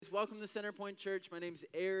service. Welcome to Centerpoint Church. My name's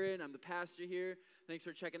Aaron. I'm the pastor here. Thanks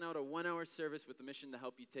for checking out a 1-hour service with the mission to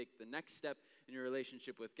help you take the next step in your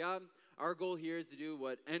relationship with God. Our goal here is to do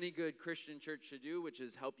what any good Christian church should do, which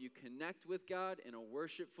is help you connect with God in a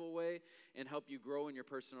worshipful way and help you grow in your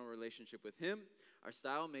personal relationship with Him. Our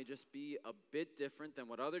style may just be a bit different than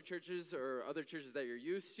what other churches or other churches that you're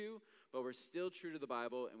used to, but we're still true to the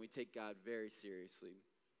Bible and we take God very seriously.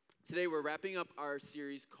 Today we're wrapping up our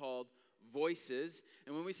series called Voices,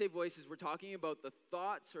 and when we say voices, we're talking about the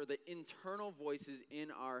thoughts or the internal voices in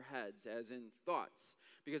our heads, as in thoughts,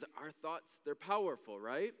 because our thoughts, they're powerful,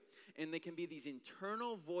 right? And they can be these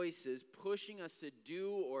internal voices pushing us to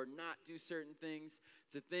do or not do certain things,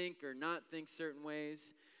 to think or not think certain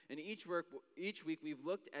ways. And each week we've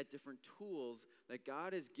looked at different tools that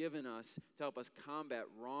God has given us to help us combat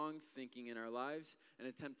wrong thinking in our lives and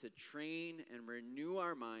attempt to train and renew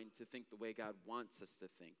our mind to think the way God wants us to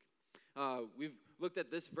think. We've looked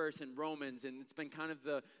at this verse in Romans, and it's been kind of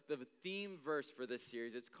the theme verse for this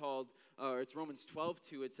series. It's Romans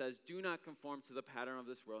 12:2. It says, "Do not conform to the pattern of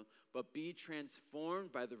this world, but be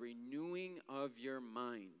transformed by the renewing of your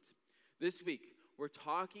mind." This week, we're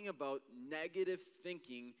talking about negative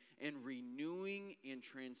thinking and renewing and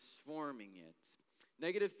transforming it.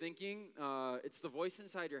 Negative thinking, it's the voice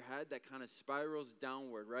inside your head that kind of spirals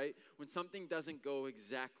downward, right? When something doesn't go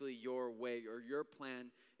exactly your way or your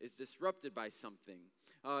plan is disrupted by something.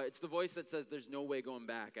 It's the voice that says there's no way going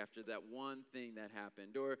back after that one thing that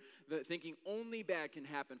happened, or the thinking only bad can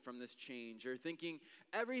happen from this change, or thinking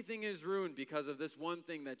everything is ruined because of this one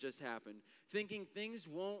thing that just happened, thinking things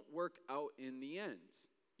won't work out in the end.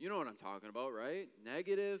 You know what I'm talking about, right?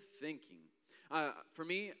 Negative thinking. For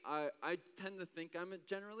me, I tend to think I'm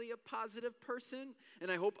generally a positive person,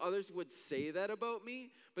 and I hope others would say that about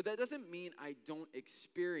me, but that doesn't mean I don't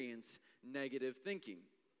experience negative thinking.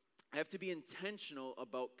 I have to be intentional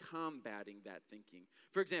about combating that thinking.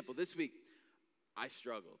 For example, this week, I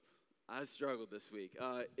struggled this week.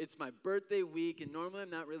 It's my birthday week, and normally I'm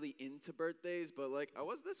not really into birthdays, but I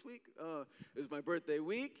was this week. It was my birthday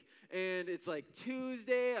week, and it's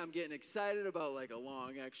Tuesday. I'm getting excited about a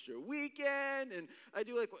long extra weekend, and I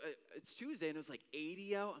do it's Tuesday, and it was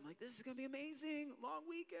 80 out. I'm like, this is going to be amazing. Long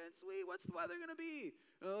weekend, sweet. What's the weather going to be?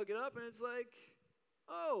 And I look it up, and it's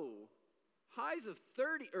highs of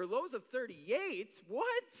 30 or lows of 38.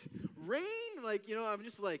 What? Rain? I'm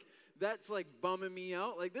just that's bumming me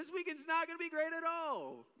out. This weekend's not going to be great at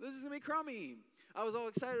all. This is going to be crummy. I was all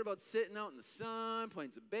excited about sitting out in the sun,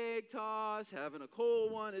 playing some bag toss, having a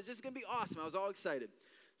cold one. It's just going to be awesome. I was all excited.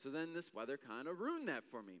 So then this weather kind of ruined that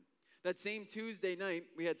for me. That same Tuesday night,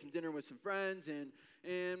 we had some dinner with some friends, and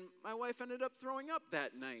my wife ended up throwing up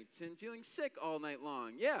that night and feeling sick all night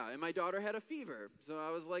long. Yeah, and my daughter had a fever. So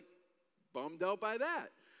I was bummed out by that.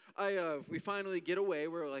 We finally get away.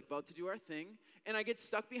 We're about to do our thing, and I get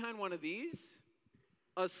stuck behind one of these,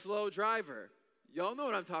 a slow driver. Y'all know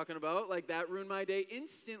what I'm talking about. That ruined my day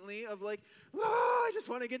instantly of I just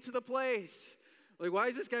want to get to the place. Why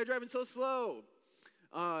is this guy driving so slow?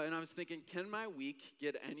 And I was thinking, can my week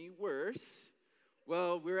get any worse?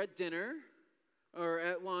 Well, we're at dinner or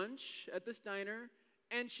at lunch at this diner,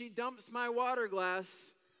 and she dumps my water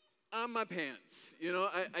glass on my pants.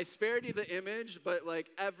 I spared you the image, but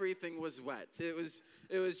everything was wet. It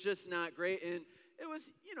was just not great. And it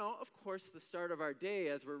was, of course, the start of our day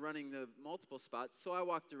as we're running the multiple spots. So I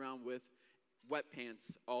walked around with wet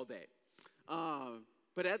pants all day.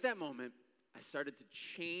 But at that moment, I started to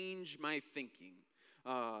change my thinking.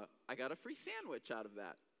 I got a free sandwich out of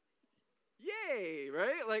that. Yay,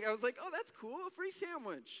 right? I was oh, that's cool, a free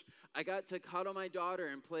sandwich. I got to cuddle my daughter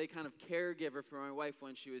and play kind of caregiver for my wife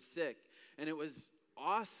when she was sick. And it was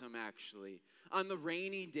awesome, actually. On the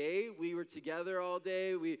rainy day, we were together all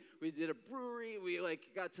day. We did a brewery. We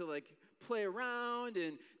got to play around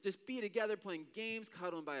and just be together playing games,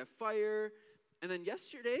 cuddling by a fire. And then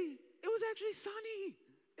yesterday, it was actually sunny.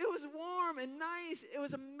 It was warm and nice. It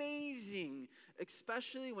was amazing,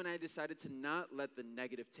 especially when I decided to not let the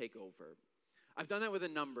negative take over. I've done that with a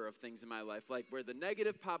number of things in my life, where the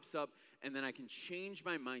negative pops up and then I can change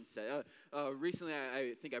my mindset. Recently,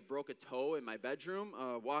 I think I broke a toe in my bedroom,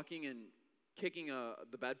 walking and kicking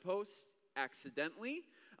the bedpost accidentally.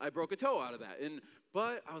 I broke a toe out of that.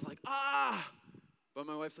 But I was But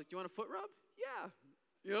my wife's do you want a foot rub? Yeah.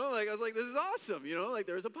 I was this is awesome,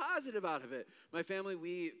 there was a positive out of it. My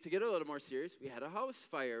family, to get a little more serious, we had a house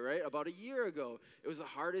fire, right, about a year ago. It was the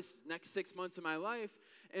hardest next 6 months of my life.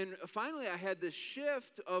 And finally, I had this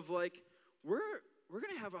shift of we're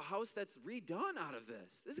going to have a house that's redone out of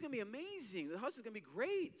this. This is going to be amazing. The house is going to be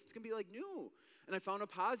great. It's going to be new. And I found a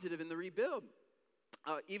positive in the rebuild.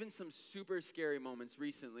 even some super scary moments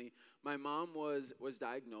recently. My mom was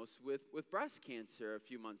diagnosed with breast cancer a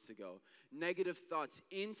few months ago. Negative thoughts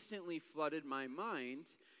instantly flooded my mind,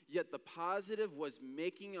 yet the positive was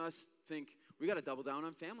making us think, we got to double down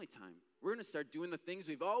on family time. We're going to start doing the things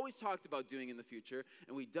we've always talked about doing in the future,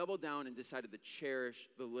 and we doubled down and decided to cherish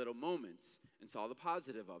the little moments and saw the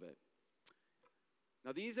positive of it.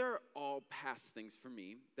 Now, these are all past things for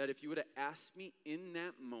me that if you would have asked me in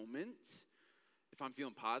that moment, if I'm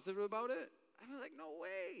feeling positive about it, I'd be like, no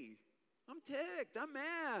way. I'm ticked. I'm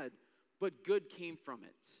mad. But good came from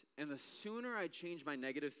it. And the sooner I change my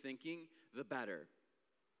negative thinking, the better.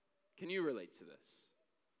 Can you relate to this?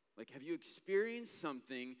 Like, have you experienced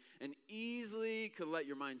something and easily could let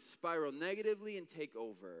your mind spiral negatively and take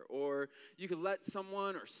over? Or you could let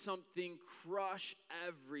someone or something crush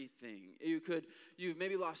everything. You've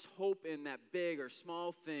maybe lost hope in that big or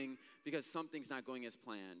small thing because something's not going as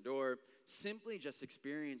planned. Or simply just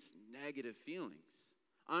experience negative feelings.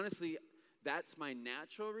 Honestly, that's my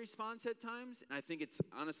natural response at times. And I think it's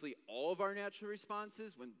honestly all of our natural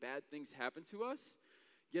responses when bad things happen to us.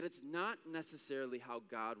 Yet it's not necessarily how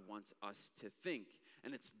God wants us to think.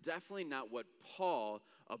 And it's definitely not what Paul,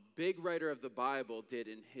 a big writer of the Bible, did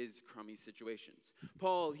in his crummy situations.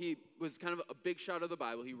 Paul, he was kind of a big shot of the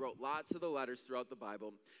Bible. He wrote lots of the letters throughout the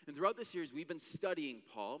Bible. And throughout the series, we've been studying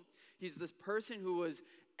Paul. He's this person who was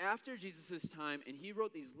after Jesus' time, and he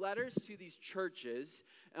wrote these letters to these churches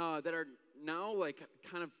that are now like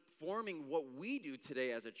kind of forming what we do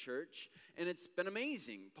today as a church. And it's been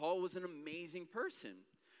amazing. Paul was an amazing person.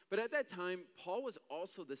 But at that time, Paul was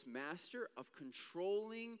also this master of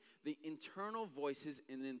controlling the internal voices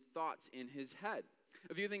and then thoughts in his head.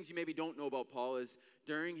 A few things you maybe don't know about Paul is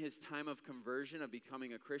during his time of conversion, of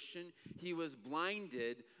becoming a Christian, he was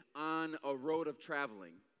blinded on a road of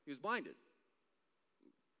traveling. He was blinded.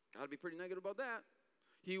 Got to be pretty negative about that.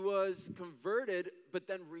 He was converted, but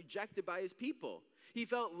then rejected by his people. He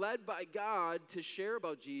felt led by God to share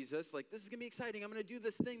about Jesus, like, this is going to be exciting. I'm going to do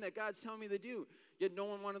this thing that God's telling me to do. Yet no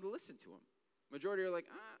one wanted to listen to him. Majority are like,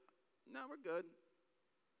 no, we're good.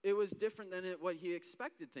 It was different than what he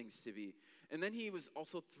expected things to be. And then he was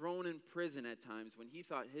also thrown in prison at times when he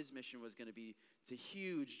thought his mission was going to be to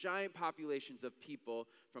huge, giant populations of people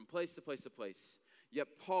from place to place to place. Yet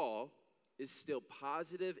Paul is still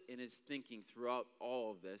positive in his thinking throughout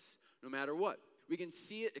all of this, no matter what. We can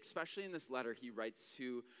see it, especially in this letter he writes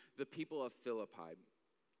to the people of Philippi.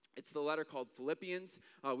 It's the letter called Philippians.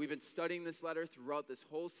 We've been studying this letter throughout this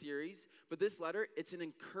whole series. But this letter, it's an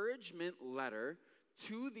encouragement letter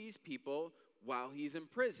to these people while he's in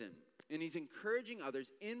prison. And he's encouraging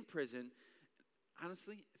others in prison.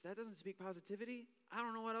 Honestly, if that doesn't speak positivity, I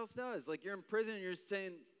don't know what else does. Like, you're in prison and you're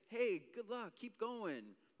saying, hey, good luck, keep going,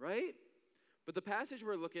 right? But the passage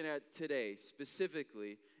we're looking at today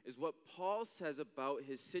specifically is what Paul says about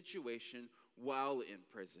his situation while in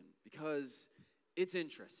prison, because it's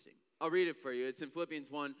interesting. I'll read it for you. It's in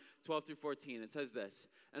Philippians 1, 12 through 14. It says this,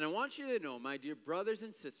 and I want you to know, my dear brothers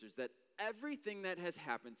and sisters, that everything that has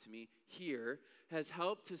happened to me here has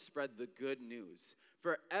helped to spread the good news.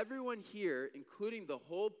 For everyone here, including the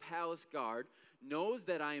whole palace guard, knows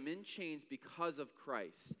that I am in chains because of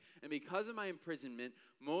Christ. And because of my imprisonment,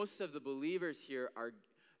 most of the believers here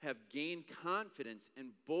have gained confidence and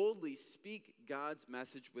boldly speak God's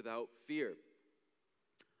message without fear.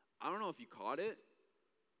 I don't know if you caught it,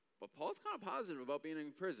 but Paul's kind of positive about being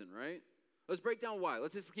in prison, right? Let's break down why.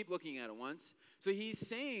 Let's just keep looking at it once. So he's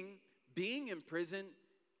saying being in prison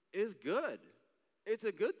is good. It's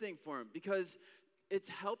a good thing for him because it's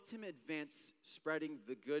helped him advance spreading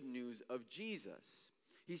the good news of Jesus.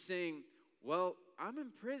 He's saying, well, I'm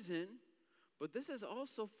in prison, but this has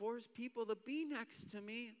also forced people to be next to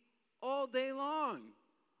me all day long.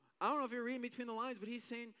 I don't know if you're reading between the lines, but he's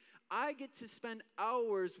saying, I get to spend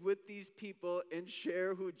hours with these people and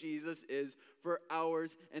share who Jesus is for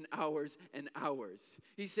hours and hours and hours.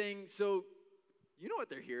 He's saying, so you know what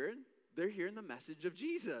they're hearing? They're hearing the message of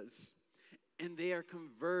Jesus. And they are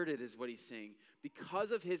converted, is what he's saying.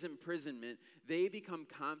 Because of his imprisonment, they become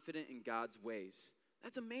confident in God's ways.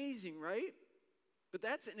 That's amazing, right? But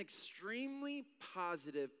that's an extremely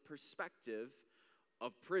positive perspective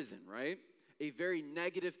of prison, right? A very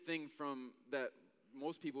negative thing from that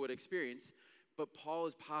most people would experience, but Paul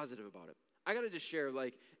is positive about it. I got to just share,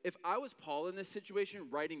 like, if I was Paul in this situation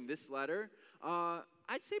writing this letter,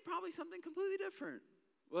 I'd say probably something completely different.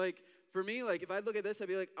 Like, for me, like, if I look at this, I'd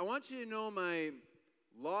be like, I want you to know, my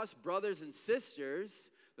lost brothers and sisters,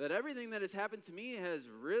 that everything that has happened to me has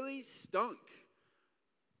really stunk.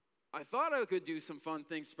 I thought I could do some fun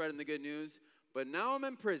things spreading the good news, but now I'm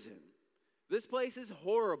in prison. This place is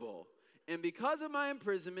horrible. And because of my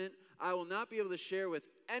imprisonment, I will not be able to share with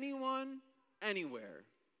anyone, anywhere.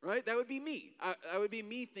 Right? That would be me. That would be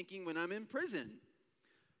me thinking when I'm in prison.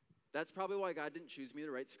 That's probably why God didn't choose me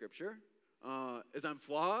to write scripture. Is I'm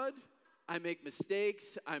flawed. I make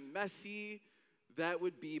mistakes. I'm messy. That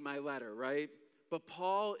would be my letter, right? But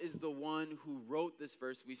Paul is the one who wrote this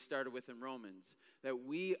verse we started with in Romans, that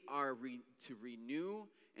we are to renew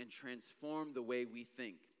and transform the way we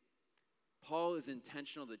think. Paul is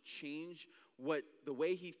intentional to change the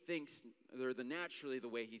way he thinks, or naturally the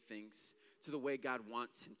way he thinks, to the way God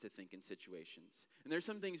wants him to think in situations. And there's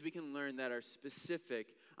some things we can learn that are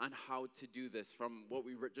specific on how to do this from what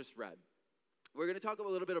we just read. We're going to talk a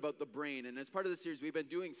little bit about the brain, and as part of the series, we've been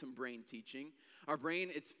doing some brain teaching. Our brain,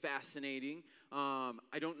 it's fascinating.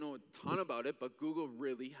 I don't know a ton about it, but Google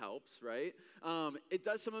really helps, right? It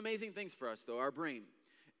does some amazing things for us, though, our brain.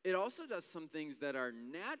 It also does some things that are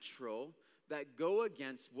natural that go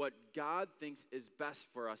against what God thinks is best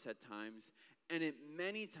for us at times, and it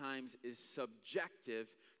many times is subjective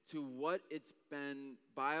to what it's been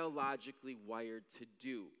biologically wired to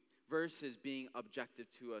do versus being objective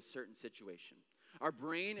to a certain situation. Our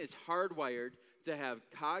brain is hardwired to have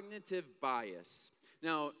cognitive bias.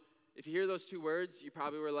 Now, if you hear those two words, you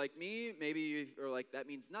probably were like me. Maybe you were like, that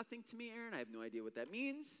means nothing to me, Aaron. I have no idea what that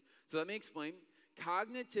means. So let me explain.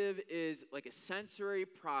 Cognitive is like a sensory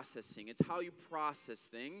processing. It's how you process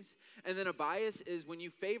things. And then a bias is when you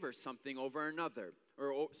favor something over another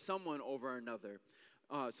or someone over another.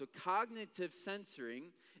 So cognitive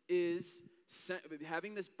censoring is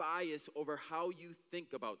having this bias over how you think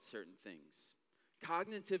about certain things.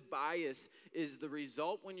 Cognitive bias is the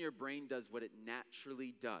result when your brain does what it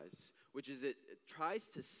naturally does, which is it tries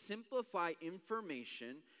to simplify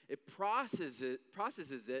information, it processes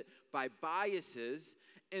it by biases,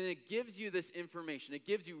 and it gives you this information. It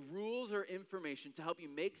gives you rules or information to help you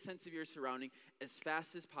make sense of your surrounding as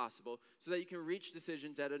fast as possible so that you can reach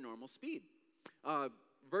decisions at a normal speed.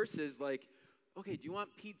 Versus like, okay, do you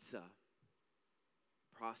want pizza?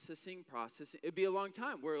 Processing. It'd be a long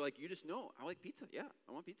time where like you just know, I like pizza. Yeah,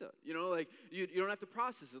 I want pizza. You know, like you don't have to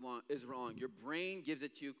process as long. Your brain gives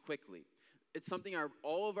it to you quickly. It's something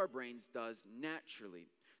all of our brains does naturally.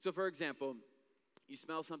 So for example, you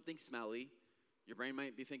smell something smelly. Your brain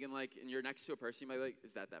might be thinking like, and you're next to a person, you might be like,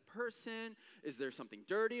 is that person? Is there something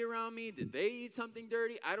dirty around me? Did they eat something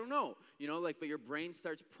dirty? I don't know. You know, like, but your brain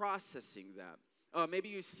starts processing that. Maybe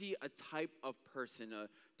you see a type of person, a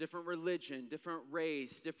different religion, different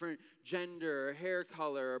race, different gender, hair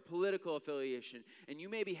color, or political affiliation, and you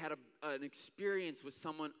maybe had an experience with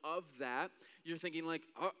someone of that. You're thinking like,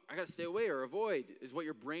 oh, I got to stay away or avoid, is what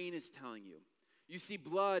your brain is telling you. You see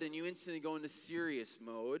blood and you instantly go into serious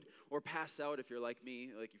mode or pass out if you're like me,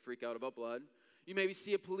 like you freak out about blood. You maybe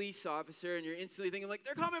see a police officer and you're instantly thinking like,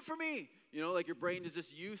 they're coming for me. You know, like your brain is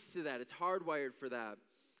just used to that. It's hardwired for that.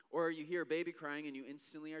 Or you hear a baby crying and you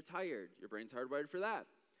instantly are tired. Your brain's hardwired for that.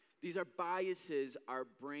 These are biases our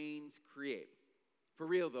brains create. For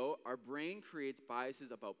real though, our brain creates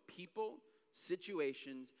biases about people,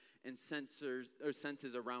 situations, and senses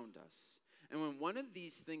around us. And when one of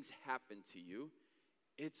these things happen to you,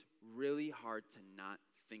 it's really hard to not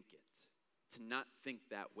think it, to not think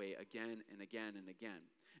that way again and again and again.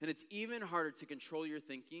 And it's even harder to control your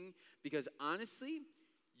thinking because honestly,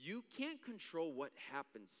 you can't control what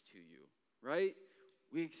happens to you, right?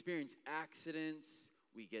 We experience accidents,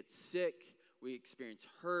 we get sick, we experience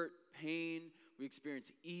hurt, pain, we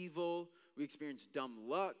experience evil, we experience dumb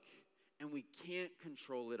luck, and we can't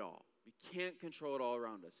control it all. We can't control it all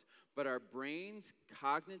around us. But our brain's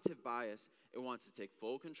cognitive bias, it wants to take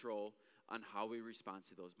full control on how we respond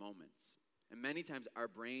to those moments. And many times our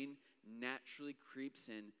brain naturally creeps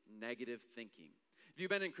in negative thinking. If you've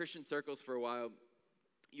been in Christian circles for a while,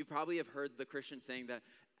 you probably have heard the Christian saying that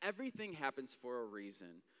everything happens for a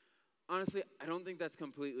reason. Honestly, I don't think that's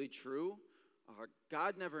completely true.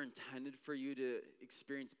 God never intended for you to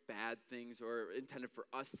experience bad things or intended for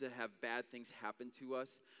us to have bad things happen to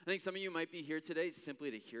us. I think some of you might be here today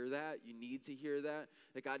simply to hear that. You need to hear that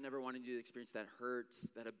God never wanted you to experience that hurt,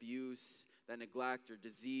 that abuse, that neglect or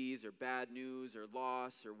disease or bad news or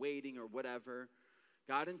loss or waiting or whatever.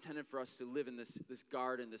 God intended for us to live in this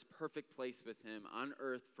garden, this perfect place with him on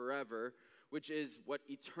earth forever, which is what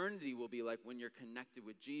eternity will be like when you're connected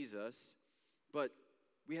with Jesus. But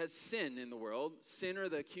we have sin in the world. Sin are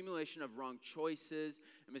the accumulation of wrong choices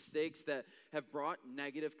and mistakes that have brought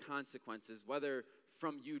negative consequences, whether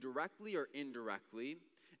from you directly or indirectly.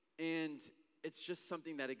 And it's just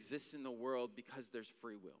something that exists in the world because there's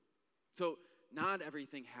free will. So not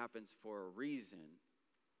everything happens for a reason,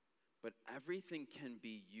 but everything can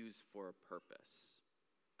be used for a purpose.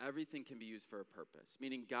 everything can be used for a purpose,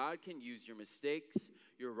 meaning God can use your mistakes,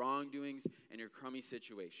 your wrongdoings, and your crummy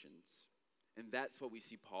situations. And that's what we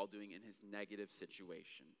see Paul doing in his negative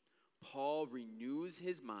situation. Paul renews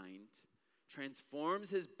his mind, transforms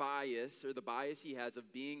his bias, or the bias he has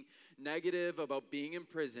of being negative about being in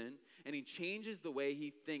prison, and he changes the way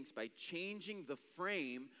he thinks by changing the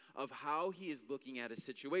frame of how he is looking at a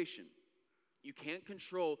situation. You can't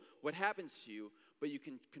control what happens to you, but you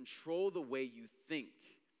can control the way you think.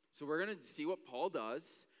 So we're going to see what Paul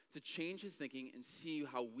does to change his thinking and see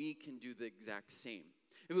how we can do the exact same.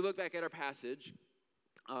 If we look back at our passage,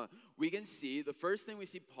 we can see the first thing we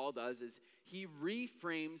see Paul does is he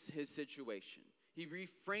reframes his situation. He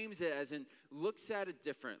reframes it as in looks at it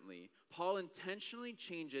differently. Paul intentionally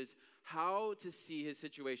changes how to see his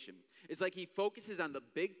situation. It's like he focuses on the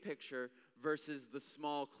big picture versus the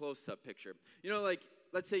small close-up picture. You know, like,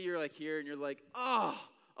 let's say you're like here and you're like, oh,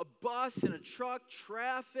 a bus and a truck,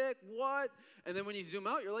 traffic, what? And then when you zoom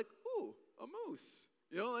out, you're like, ooh, a moose.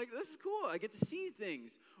 You know, like, this is cool. I get to see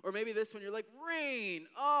things. Or maybe this one, you're like, rain,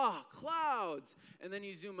 clouds. And then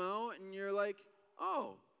you zoom out and you're like,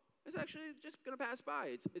 oh, it's actually just going to pass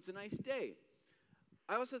by. It's a nice day.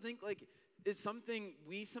 I also think, like, is something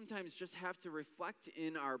we sometimes just have to reflect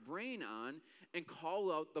in our brain on and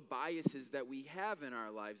call out the biases that we have in our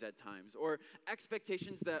lives at times, or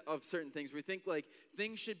expectations that of certain things. We think like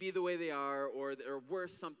things should be the way they are, or they're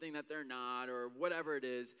worth something that they're not, or whatever it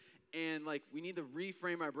is. And like we need to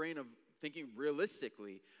reframe our brain of thinking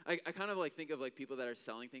realistically. I kind of like think of like people that are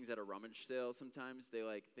selling things at a rummage sale sometimes. They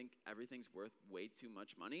like think everything's worth way too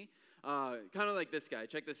much money. Kind of like this guy.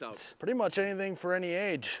 Check this out. Pretty much anything for any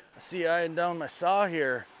age. See, I had down my saw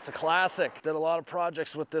here. It's a classic. Did a lot of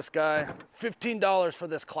projects with this guy. $15 for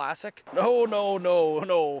this classic?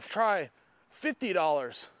 No. Try $50.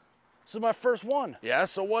 This is my first one. Yeah,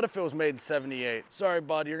 so what if it was made in '78? Sorry,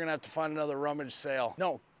 bud, you're gonna have to find another rummage sale.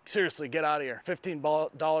 No, seriously, get out of here.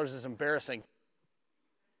 $15 is embarrassing.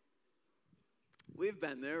 We've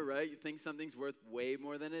been there, right? You think something's worth way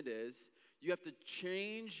more than it is. You have to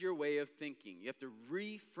change your way of thinking. You have to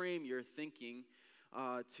reframe your thinking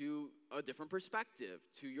to a different perspective,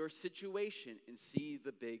 to your situation, and see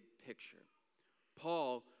the big picture.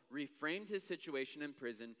 Paul reframed his situation in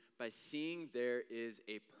prison by seeing there is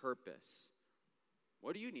a purpose.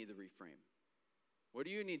 What do you need to reframe? What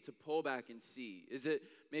do you need to pull back and see? Is it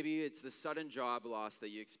maybe it's the sudden job loss that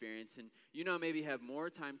you experience, and you now maybe have more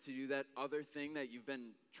time to do that other thing that you've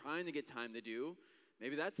been trying to get time to do?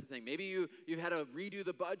 Maybe that's the thing. Maybe you've had to redo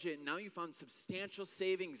the budget, and now you found substantial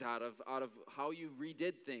savings out of how you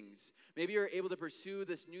redid things. Maybe you're able to pursue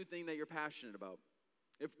this new thing that you're passionate about.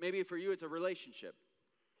 If maybe for you it's a relationship.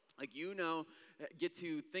 Like you now get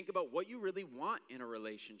to think about what you really want in a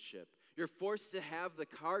relationship. You're forced to have the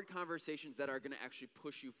hard conversations that are going to actually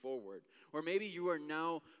push you forward. Or maybe you are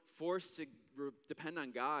now forced to depend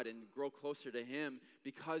on God and grow closer to Him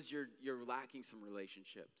because you're lacking some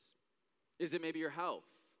relationships. Is it maybe your health?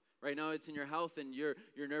 Right now it's in your health and you're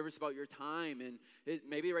nervous about your time, and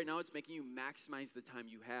maybe right now it's making you maximize the time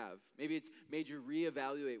you have. Maybe it's made you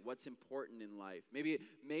reevaluate what's important in life. Maybe it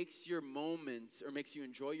makes your moments or makes you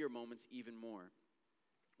enjoy your moments even more.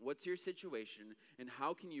 What's your situation, and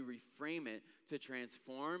how can you reframe it to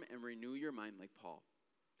transform and renew your mind like Paul?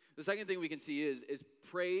 The second thing we can see is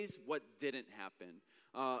praise what didn't happen.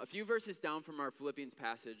 A few verses down from our Philippians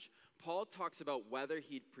passage, Paul talks about whether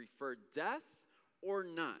he'd prefer death or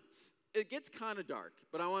not. It gets kind of dark,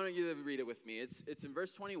 but I want you to read it with me. It's in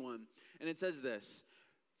verse 21, and it says this: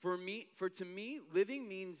 For to me, living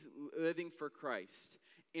means living for Christ,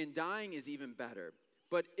 and dying is even better.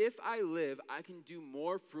 But if I live, I can do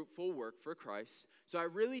more fruitful work for Christ, so I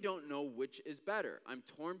really don't know which is better. I'm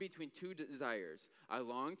torn between two desires. I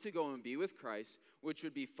long to go and be with Christ, which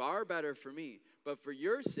would be far better for me. But for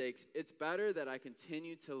your sakes, it's better that I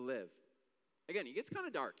continue to live. Again, he gets kind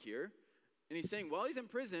of dark here. And he's saying while he's in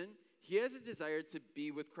prison, he has a desire to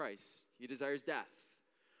be with Christ. He desires death.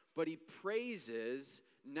 But he praises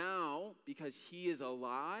now because he is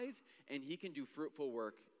alive and he can do fruitful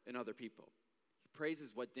work in other people.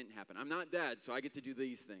 Praises what didn't happen. I'm not dead, so I get to do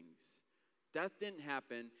these things. Death didn't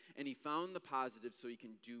happen, and he found the positive so he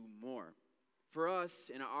can do more. For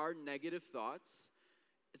us, in our negative thoughts,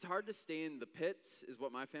 it's hard to stay in the pits, is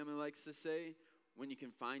what my family likes to say, when you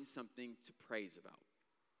can find something to praise about.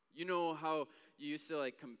 You know how you used to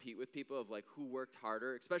like compete with people of like who worked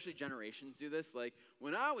harder, especially generations do this. Like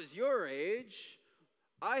when I was your age,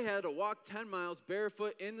 I had to walk 10 miles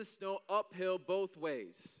barefoot in the snow uphill both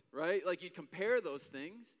ways, right? Like you compare those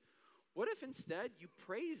things. What if instead you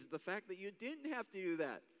praise the fact that you didn't have to do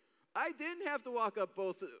that? I didn't have to walk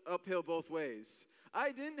uphill both ways.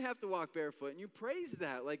 I didn't have to walk barefoot. And you praise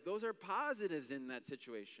that. Like, those are positives in that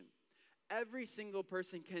situation. Every single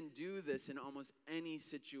person can do this in almost any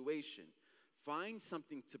situation. Find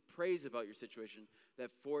something to praise about your situation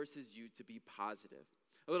that forces you to be positive.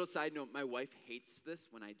 A little side note, my wife hates this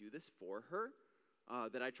when I do this for her,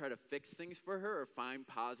 that I try to fix things for her or find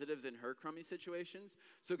positives in her crummy situations.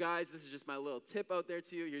 So guys, this is just my little tip out there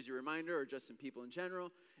to you. Here's your reminder, or just in people in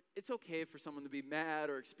general. It's okay for someone to be mad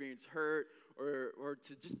or experience hurt or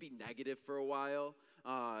to just be negative for a while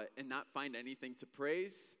and not find anything to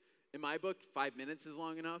praise. In my book, 5 minutes is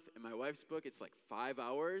long enough. In my wife's book, it's like 5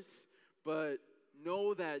 hours. But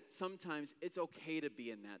know that sometimes it's okay to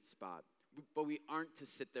be in that spot. But we aren't to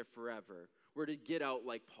sit there forever. We're to get out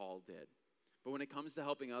like Paul did. But when it comes to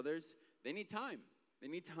helping others, they need time. They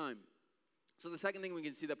need time. So the second thing we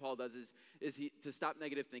can see that Paul does is he, to stop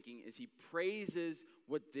negative thinking, is he praises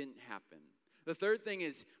what didn't happen. The third thing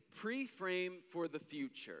is pre-frame for the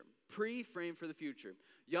future. Pre-frame for the future.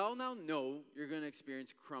 Y'all now know you're going to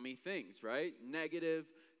experience crummy things, right? Negative,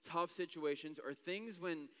 tough situations, or things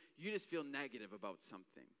when you just feel negative about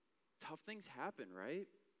something. Tough things happen, right?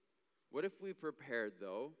 What if we prepared,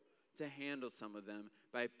 though, to handle some of them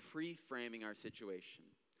by pre-framing our situation?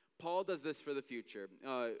 Paul does this for the future.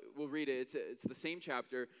 We'll read it. It's the same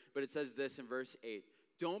chapter, but it says this in verse 8.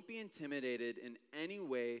 Don't be intimidated in any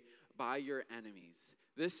way by your enemies.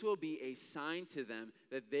 This will be a sign to them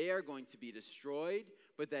that they are going to be destroyed,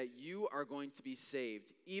 but that you are going to be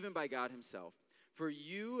saved, even by God himself. For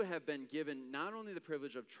you have been given not only the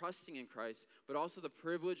privilege of trusting in Christ, but also the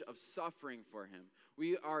privilege of suffering for him.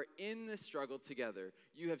 We are in this struggle together.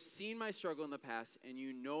 You have seen my struggle in the past, and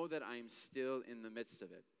you know that I am still in the midst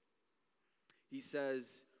of it. He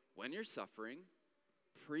says, when you're suffering,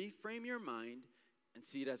 pre-frame your mind and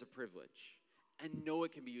see it as a privilege, and know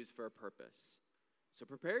it can be used for a purpose. So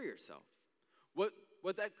prepare yourself.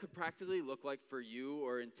 What that could practically look like for you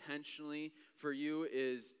or intentionally for you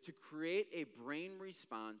is to create a brain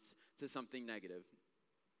response to something negative.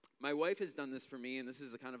 My wife has done this for me, and this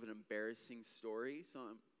is a kind of an embarrassing story, so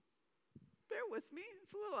bear with me.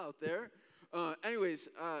 It's a little out there.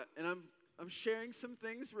 And I'm sharing some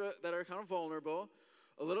things that are kind of vulnerable.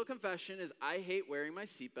 A little confession is I hate wearing my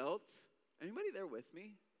seatbelt. Anybody there with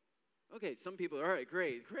me? Okay, some people, all right,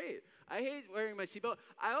 great. I hate wearing my seatbelt.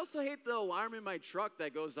 I also hate the alarm in my truck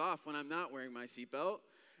that goes off when I'm not wearing my seatbelt.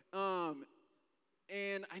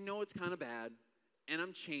 And I know it's kind of bad, and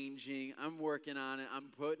I'm changing. I'm working on it. I'm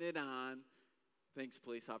putting it on. Thanks,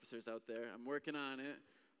 police officers out there. I'm working on it.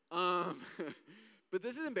 But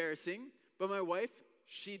this is embarrassing. But my wife,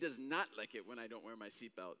 she does not like it when I don't wear my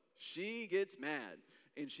seatbelt. She gets mad.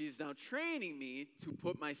 And she's now training me to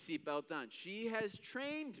put my seatbelt on. She has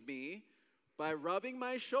trained me by rubbing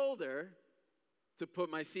my shoulder to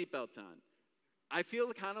put my seatbelt on. I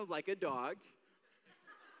feel kind of like a dog,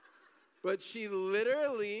 but she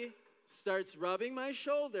literally starts rubbing my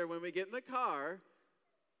shoulder when we get in the car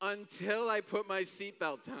until I put my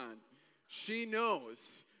seatbelt on. She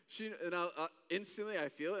knows. Instantly I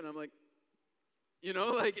feel it, and I'm like,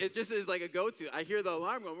 it just is like a go-to. I hear the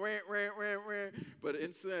alarm going, rah, rah, rah, rah, but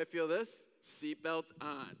instantly I feel this, seatbelt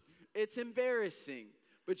on. It's embarrassing,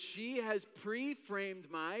 but she has pre-framed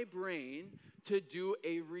my brain to do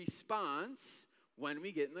a response when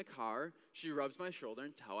we get in the car. She rubs my shoulder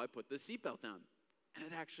until I put the seatbelt on, and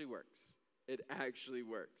it actually works. It actually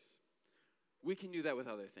works. We can do that with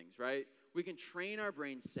other things, right? We can train our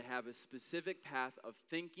brains to have a specific path of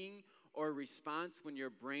thinking or response when your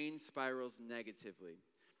brain spirals negatively.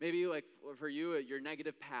 Maybe like for you, your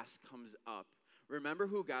negative past comes up. Remember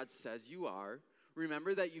who God says you are.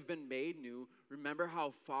 Remember that you've been made new. Remember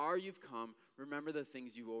how far you've come. Remember the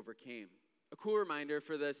things you overcame. A cool reminder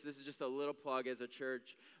for this is just a little plug as a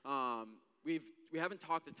church. We haven't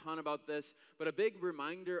talked a ton about this, but a big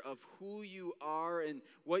reminder of who you are and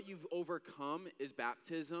what you've overcome is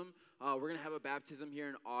baptism. We're going to have a baptism here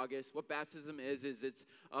in August. What baptism is it's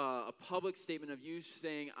a public statement of you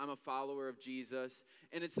saying, I'm a follower of Jesus.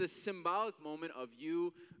 And it's this symbolic moment of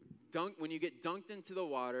you, when you get dunked into the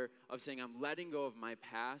water, of saying, I'm letting go of my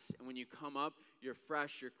past. And when you come up, you're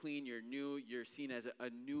fresh, you're clean, you're new, you're seen as a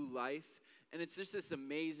new life. And it's just this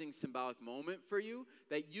amazing symbolic moment for you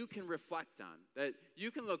that you can reflect on, that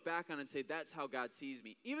you can look back on and say, that's how God sees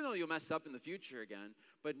me. Even though you'll mess up in the future again,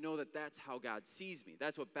 but know that that's how God sees me.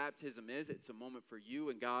 That's what baptism is. It's a moment for you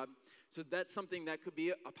and God. So that's something that could be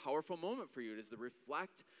a powerful moment for you, is to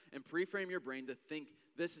reflect and pre-frame your brain to think,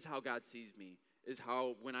 this is how God sees me, is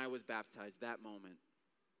how when I was baptized, that moment.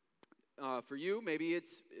 For you, maybe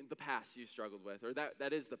it's the past you struggled with, or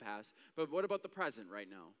that is the past. But what about the present right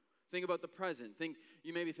now? Think about the present.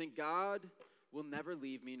 You maybe think, God, will never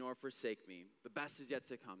leave me nor forsake me. The best is yet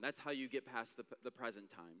to come. That's how you get past the present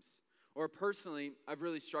times. Or personally, I've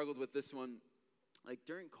really struggled with this one. Like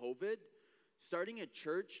during COVID, starting a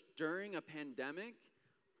church during a pandemic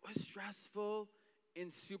was stressful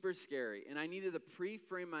and super scary. And I needed to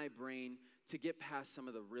pre-frame my brain to get past some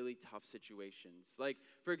of the really tough situations. Like,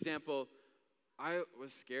 for example, I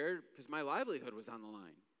was scared because my livelihood was on the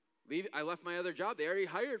line. I left my other job. They already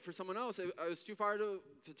hired for someone else. I was too far to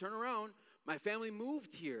turn around. My family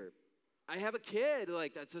moved here. I have a kid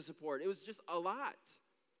that's to support. It was just a lot.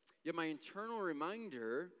 Yet my internal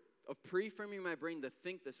reminder of pre-framing my brain to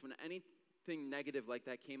think this when anything negative like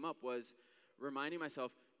that came up was reminding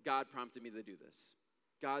myself, God prompted me to do this.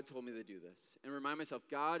 God told me to do this. And remind myself,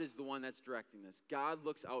 God is the one that's directing this. God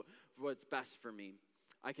looks out for what's best for me.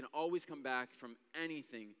 I can always come back from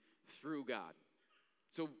anything through God.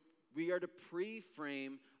 So we are to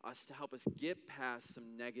pre-frame us to help us get past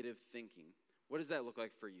some negative thinking. What does that look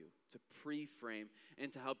like for you? To pre-frame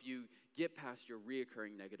and to help you get past your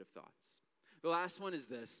reoccurring negative thoughts. The last one is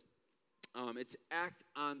this. It's act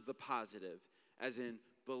on the positive, as in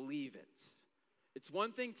believe it. It's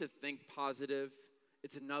one thing to think positive.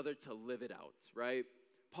 It's another to live it out, right?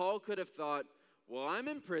 Paul could have thought, well, I'm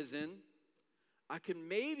in prison. I could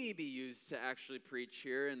maybe be used to actually preach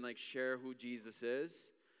here and share who Jesus is.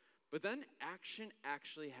 But then action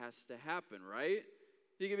actually has to happen, right?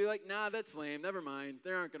 He could be like, nah, that's lame. Never mind.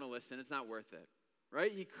 They aren't going to listen. It's not worth it,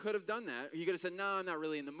 right? He could have done that. He could have said, no, I'm not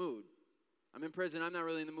really in the mood. I'm in prison. I'm not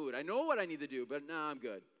really in the mood. I know what I need to do, but no, I'm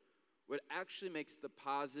good. What actually makes the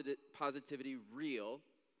positivity real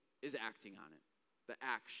is acting on it, the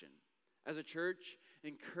action. As a church,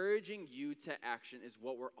 encouraging you to action is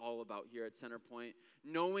what we're all about here at Centerpoint.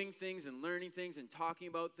 Knowing things and learning things and talking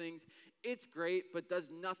about things, it's great, but does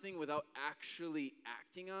nothing without actually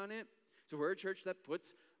acting on it. So we're a church that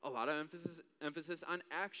puts a lot of emphasis on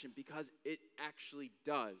action because it actually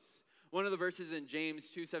does. One of the verses in James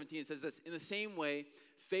 2:17 says this, in the same way,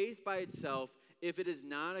 faith by itself, if it is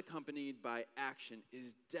not accompanied by action,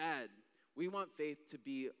 is dead. We want faith to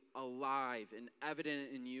be alive and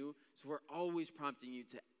evident in you, so we're always prompting you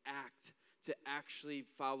to act, to actually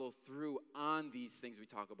follow through on these things we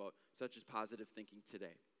talk about, such as positive thinking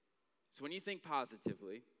today. So when you think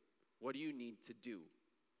positively, what do you need to do?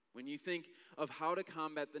 When you think of how to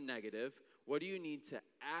combat the negative, what do you need to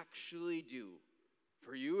actually do?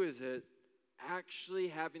 For you, is it actually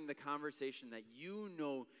having the conversation that you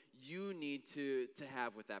know you need to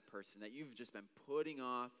have with that person that you've just been putting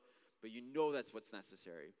off, but you know that's what's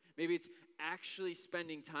necessary? Maybe it's actually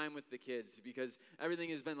spending time with the kids because everything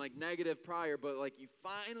has been negative prior, but you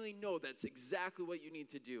finally know that's exactly what you need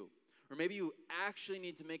to do. Or maybe you actually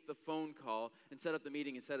need to make the phone call and set up the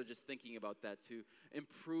meeting instead of just thinking about that to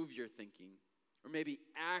improve your thinking. Or maybe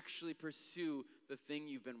actually pursue the thing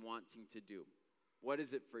you've been wanting to do. What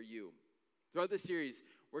is it for you? Throughout this series,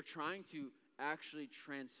 we're trying to actually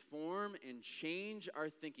transform and change our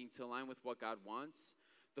thinking to align with what God wants.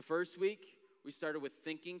 The first week, we started with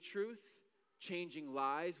thinking truth, changing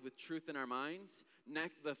lies with truth in our minds.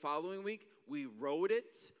 The following week, we wrote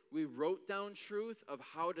it. We wrote down truth of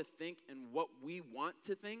how to think and what we want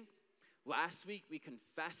to think. Last week, we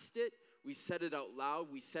confessed it. We said it out loud.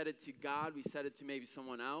 We said it to God. We said it to maybe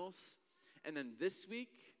someone else. And then this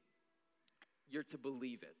week, you're to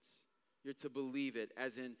believe it. You're to believe it,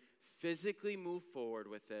 as in physically move forward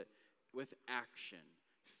with it, with action.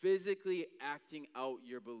 Physically acting out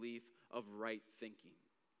your belief of right thinking.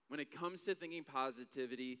 When it comes to thinking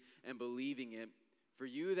positivity and believing it, for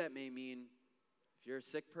you that may mean, if you're a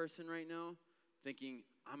sick person right now, thinking,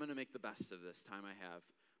 I'm going to make the best of this time I have.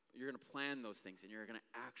 You're going to plan those things and you're going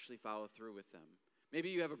to actually follow through with them. Maybe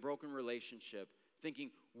you have a broken relationship,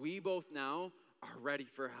 thinking, we both now are ready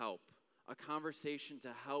for help. A conversation to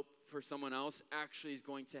help for someone else actually is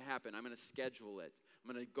going to happen. I'm going to schedule it.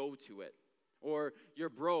 I'm going to go to it. Or you're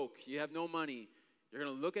broke, you have no money. You're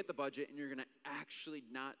going to look at the budget and you're going to actually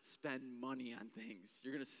not spend money on things.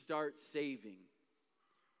 You're going to start saving.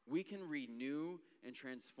 We can renew and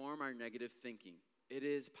transform our negative thinking. It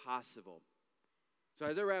is possible. So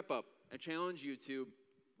as I wrap up, I challenge you to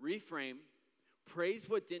reframe, praise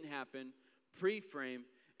what didn't happen, pre-frame,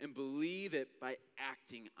 and believe it by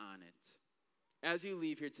acting on it. As you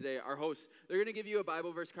leave here today, our hosts, they're going to give you a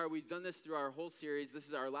Bible verse card. We've done this through our whole series. This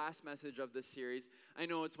is our last message of this series. I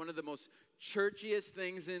know it's one of the most churchiest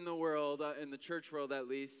things in the world, in the church world at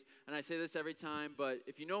least. And I say this every time, but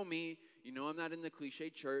if you know me, you know I'm not in the cliche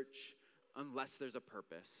church unless there's a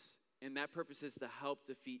purpose. And that purpose is to help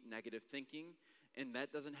defeat negative thinking. And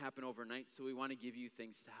that doesn't happen overnight, so we want to give you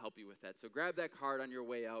things to help you with that. So grab that card on your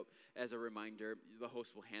way out as a reminder. The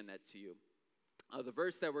host will hand that to you. The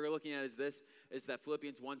verse that we're looking at is that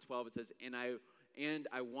Philippians 1:12. It says, and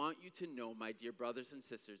I want you to know, my dear brothers and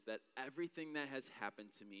sisters, that everything that has happened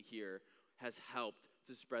to me here has helped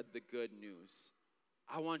to spread the good news.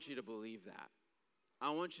 I want you to believe that. I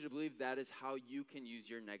want you to believe that is how you can use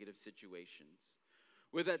your negative situations.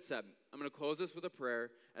 With that said, I'm going to close this with a prayer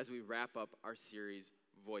as we wrap up our series,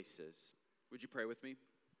 Voices. Would you pray with me?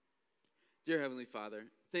 Dear Heavenly Father,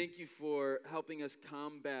 thank you for helping us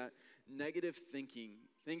combat negative thinking.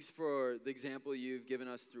 Thanks for the example you've given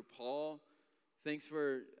us through Paul. Thanks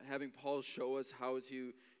for having Paul show us how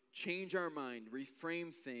to change our mind,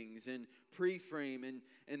 reframe things, and pre-frame,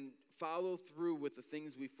 and follow through with the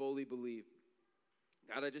things we fully believe.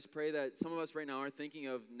 God, I just pray that some of us right now are thinking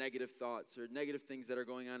of negative thoughts or negative things that are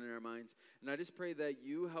going on in our minds. And I just pray that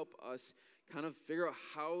you help us kind of figure out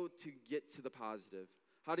how to get to the positive,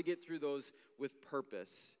 how to get through those with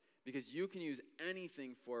purpose, because you can use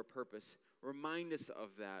anything for a purpose. Remind us of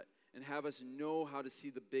that and have us know how to see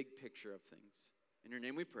the big picture of things. In your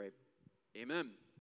name we pray. Amen.